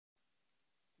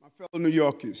fellow New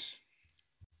Yorkers,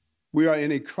 we are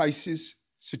in a crisis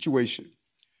situation.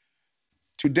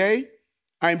 Today,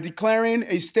 I am declaring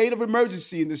a state of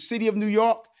emergency in the city of New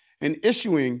York and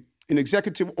issuing an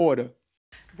executive order.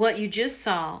 What you just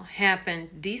saw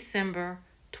happened December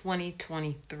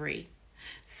 2023.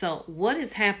 So what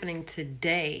is happening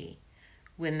today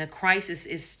when the crisis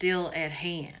is still at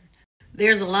hand?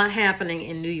 There's a lot happening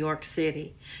in New York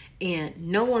City, and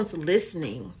no one's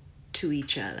listening to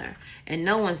each other, and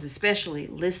no one's especially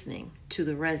listening to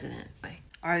the residents.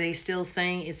 Are they still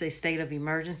saying it's a state of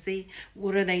emergency?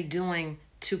 What are they doing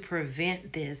to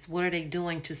prevent this? What are they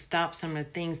doing to stop some of the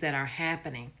things that are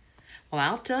happening? Well,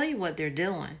 I'll tell you what they're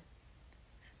doing.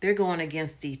 They're going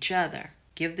against each other.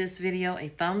 Give this video a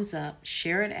thumbs up,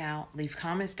 share it out, leave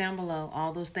comments down below.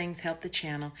 All those things help the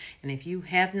channel. And if you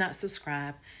have not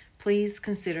subscribed, please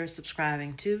consider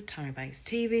subscribing to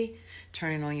TOMMYBITESTV,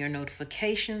 turning on your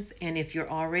notifications, and if you're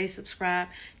already subscribed,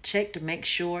 check to make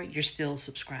sure you're still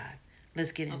subscribed.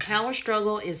 Let's get into it. A power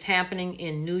struggle is happening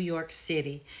in New York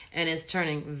City, and it's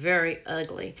turning very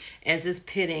ugly as it's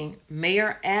pitting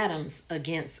Mayor Adams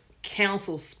against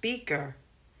Council Speaker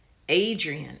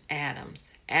Adrian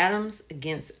Adams. Adams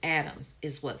against Adams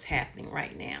is what's happening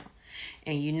right now.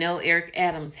 And you know Eric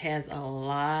Adams has a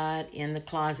lot in the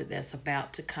closet that's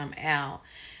about to come out.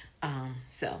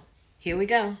 So here we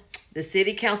go. The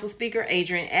City Council Speaker,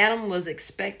 Adrian Adams, was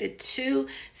expected to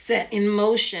set in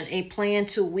motion a plan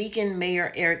to weaken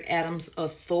Mayor Eric Adams'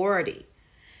 authority.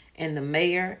 And the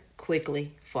mayor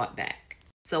quickly fought back.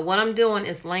 So what I'm doing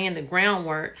is laying the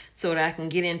groundwork so that I can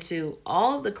get into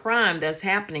all of the crime that's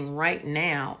happening right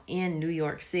now in New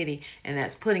York City, and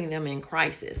that's putting them in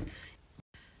crisis.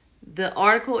 The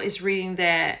article is reading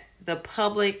that the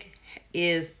public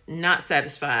is not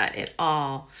satisfied at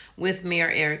all with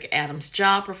Mayor Eric Adams'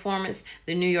 job performance.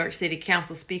 The New York City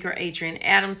Council Speaker Adrian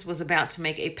Adams was about to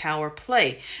make a power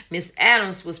play. Ms.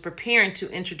 Adams was preparing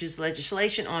to introduce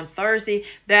legislation on Thursday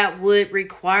that would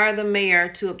require the mayor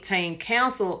to obtain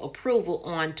council approval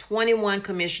on 21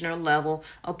 commissioner level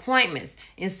appointments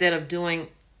instead of doing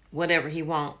whatever he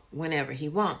wants, whenever he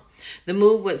wants. The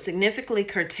move would significantly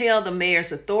curtail the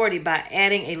mayor's authority by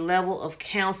adding a level of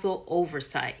council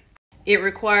oversight. It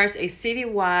requires a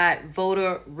citywide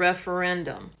voter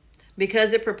referendum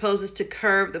because it proposes to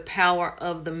curb the power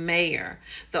of the mayor.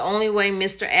 The only way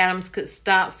Mr. Adams could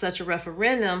stop such a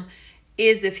referendum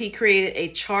is if he created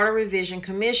a charter revision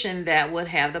commission that would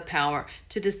have the power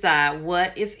to decide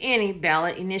what, if any,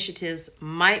 ballot initiatives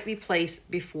might be placed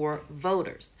before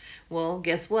voters. Well,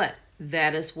 guess what?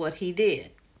 That is what he did.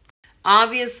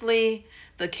 Obviously,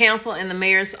 the council and the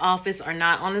mayor's office are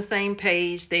not on the same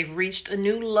page. They've reached a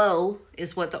new low,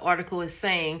 is what the article is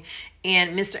saying.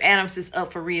 And Mr. Adams is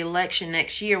up for re-election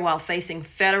next year while facing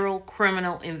federal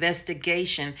criminal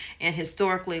investigation and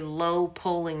historically low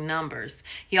polling numbers.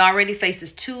 He already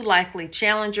faces two likely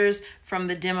challengers from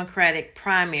the Democratic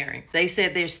primary. They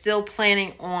said they're still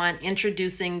planning on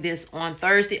introducing this on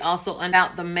Thursday. Also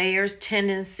about the mayor's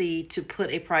tendency to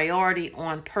put a priority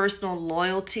on personal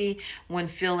loyalty when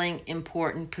filling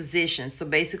important positions. So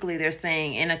basically they're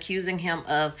saying and accusing him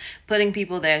of putting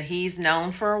people that he's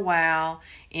known for a while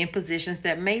in positions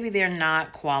that maybe they're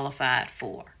not qualified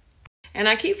for. And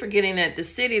I keep forgetting that the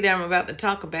city that I'm about to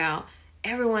talk about,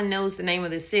 everyone knows the name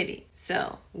of the city.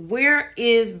 So where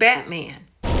is Batman?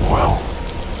 Well,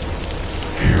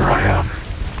 here I am.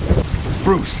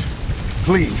 Bruce,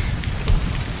 please,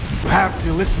 you have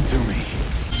to listen to me.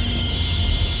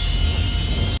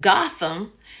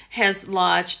 Gotham has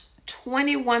lodged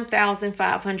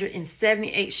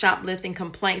 21,578 shoplifting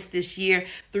complaints this year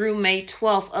through May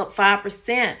 12th, up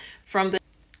 5% from the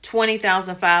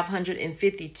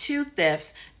 20,552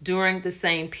 thefts during the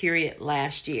same period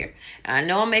last year. I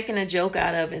know I'm making a joke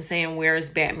out of and saying, where is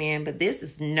Batman? But this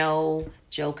is no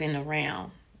joking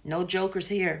around. No jokers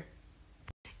here.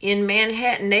 In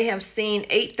Manhattan, they have seen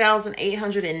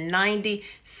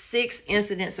 8,896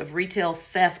 incidents of retail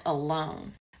theft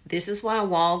alone. This is why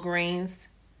Walgreens,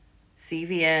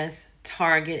 CVS,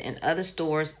 Target, and other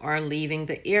stores are leaving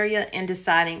the area and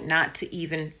deciding not to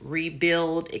even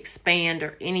rebuild, expand,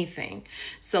 or anything.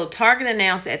 So Target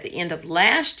announced at the end of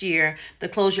last year the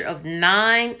closure of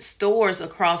 9 stores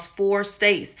across 4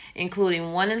 states,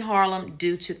 including one in Harlem,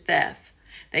 due to theft.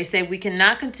 They say we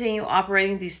cannot continue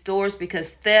operating these stores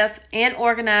because theft and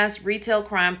organized retail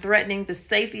crime threatening the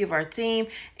safety of our team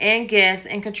and guests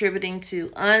and contributing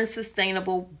to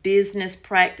unsustainable business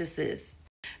practices.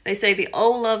 They say the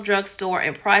Old Love Drugstore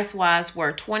and Price-Wise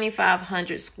were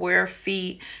 2,500 square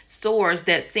feet stores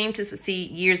that seemed to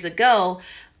succeed years ago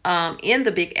in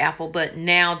the Big Apple, but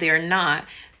now they're not.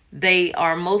 They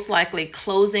are most likely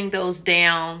closing those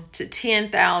down to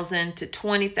 10,000 to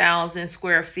 20,000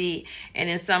 square feet, and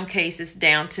in some cases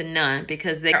down to none,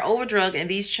 because they are overdrug and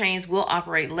these chains will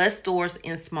operate less stores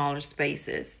in smaller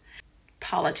spaces.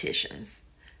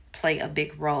 Politicians play a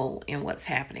big role in what's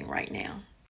happening right now.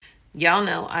 Y'all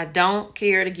know I don't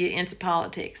care to get into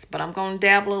politics, but I'm going to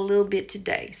dabble a little bit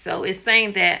today. So it's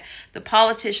saying that the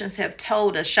politicians have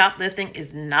told us shoplifting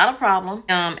is not a problem.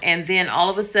 And then all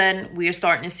of a sudden we are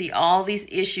starting to see all these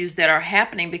issues that are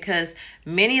happening because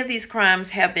many of these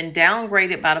crimes have been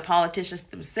downgraded by the politicians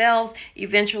themselves.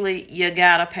 Eventually, you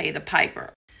got to pay the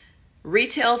piper.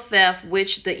 Retail theft,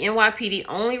 which the NYPD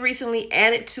only recently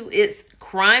added to its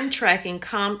crime tracking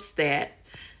Homestead,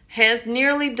 has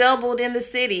nearly doubled in the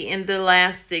city in the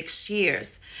last 6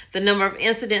 years. The number of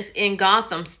incidents in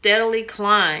Gotham steadily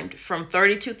climbed from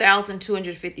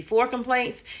 32,254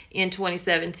 complaints in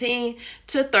 2017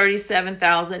 to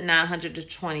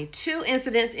 37,922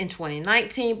 incidents in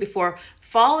 2019 before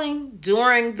falling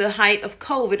during the height of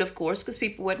COVID, of course, because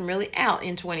people weren't really out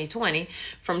in 2020.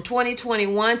 From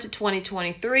 2021 to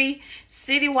 2023,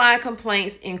 citywide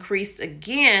complaints increased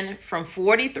again from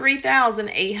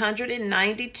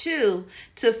 43,892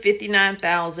 to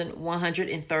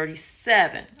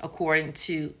 59,137, according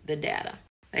to the data.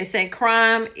 They say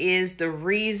crime is the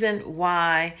reason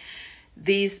why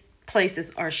these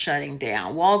places are shutting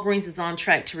down. Walgreens is on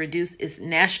track to reduce its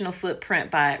national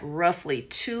footprint by roughly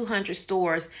 200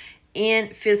 stores in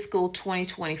fiscal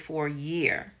 2024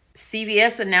 year.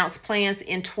 CVS announced plans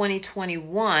in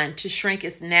 2021 to shrink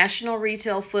its national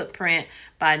retail footprint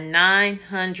by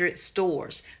 900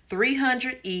 stores,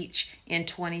 300 each in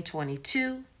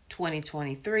 2022,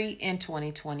 2023, and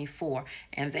 2024.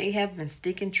 And they have been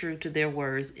sticking true to their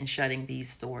words in shutting these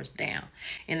stores down.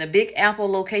 And the Big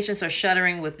Apple locations are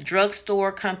shuttering, with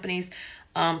drugstore companies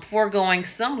foregoing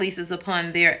some leases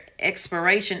upon their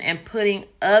expiration and putting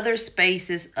other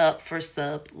spaces up for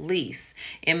sublease.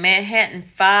 In Manhattan,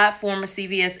 5 former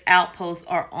CVS outposts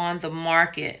are on the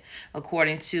market,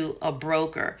 according to a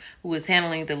broker who is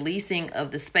handling the leasing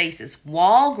of the spaces.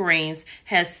 Walgreens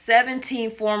has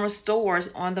 17 former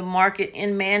stores on the market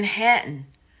in Manhattan,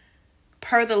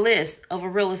 per the list of a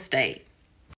real estate.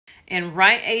 And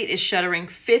Rite Aid is shuttering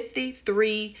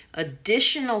 53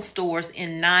 additional stores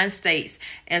in 9 states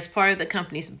as part of the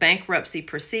company's bankruptcy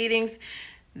proceedings.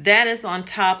 That is on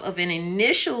top of an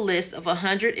initial list of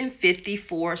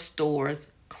 154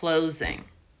 stores closing.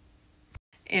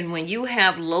 And when you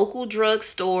have local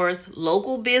drugstores,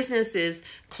 local businesses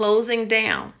closing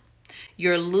down,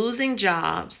 you're losing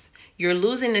jobs, you're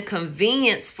losing the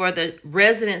convenience for the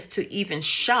residents to even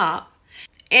shop,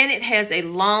 and it has a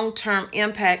long-term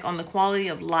impact on the quality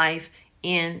of life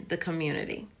in the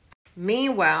community.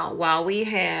 Meanwhile, while we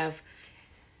have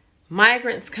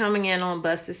migrants coming in on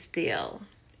buses still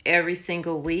every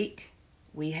single week,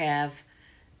 we have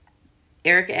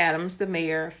Eric Adams, the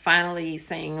mayor, finally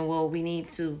saying, well, we need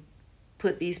to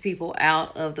put these people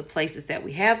out of the places that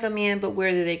we have them in, but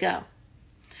where do they go?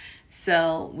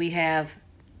 So we have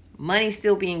money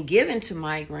still being given to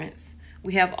migrants.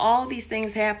 We have all these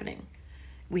things happening.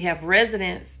 We have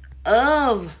residents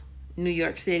of New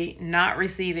York City not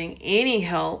receiving any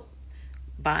help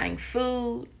buying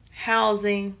food,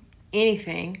 housing,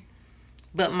 anything,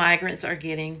 but migrants are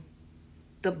getting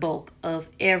the bulk of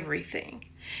everything.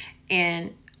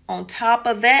 And on top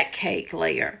of that cake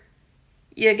layer,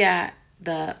 you got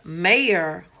the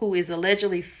mayor who is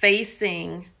allegedly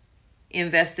facing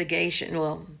investigation.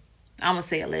 Well, I'm going to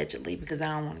say allegedly because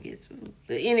I don't want to get to it.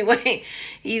 But anyway,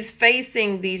 he's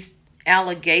facing these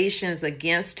allegations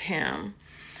against him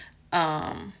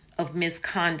of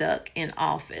misconduct in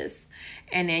office.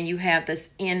 And then you have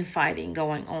this infighting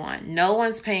going on. No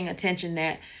one's paying attention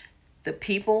that the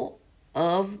people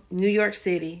of New York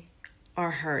City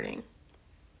are hurting.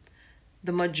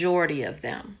 The majority of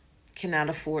them cannot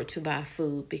afford to buy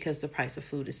food because the price of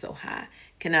food is so high,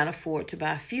 cannot afford to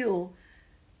buy fuel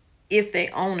if they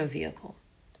own a vehicle,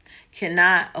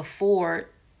 cannot afford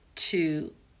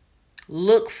to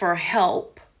look for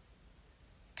help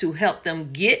to help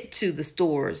them get to the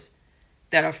stores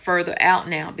that are further out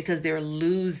now because they're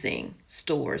losing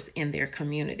stores in their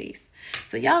communities.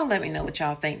 So y'all let me know what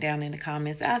y'all think down in the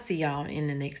comments. I'll see y'all in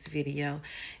the next video.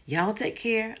 Y'all take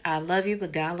care. I love you,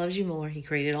 but God loves you more. He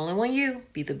created only one you.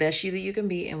 Be the best you that you can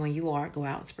be. And when you are, go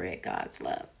out and spread God's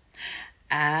love.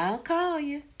 I'll call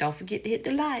you. Don't forget to hit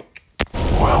the like.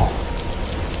 Well,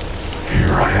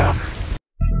 here I am.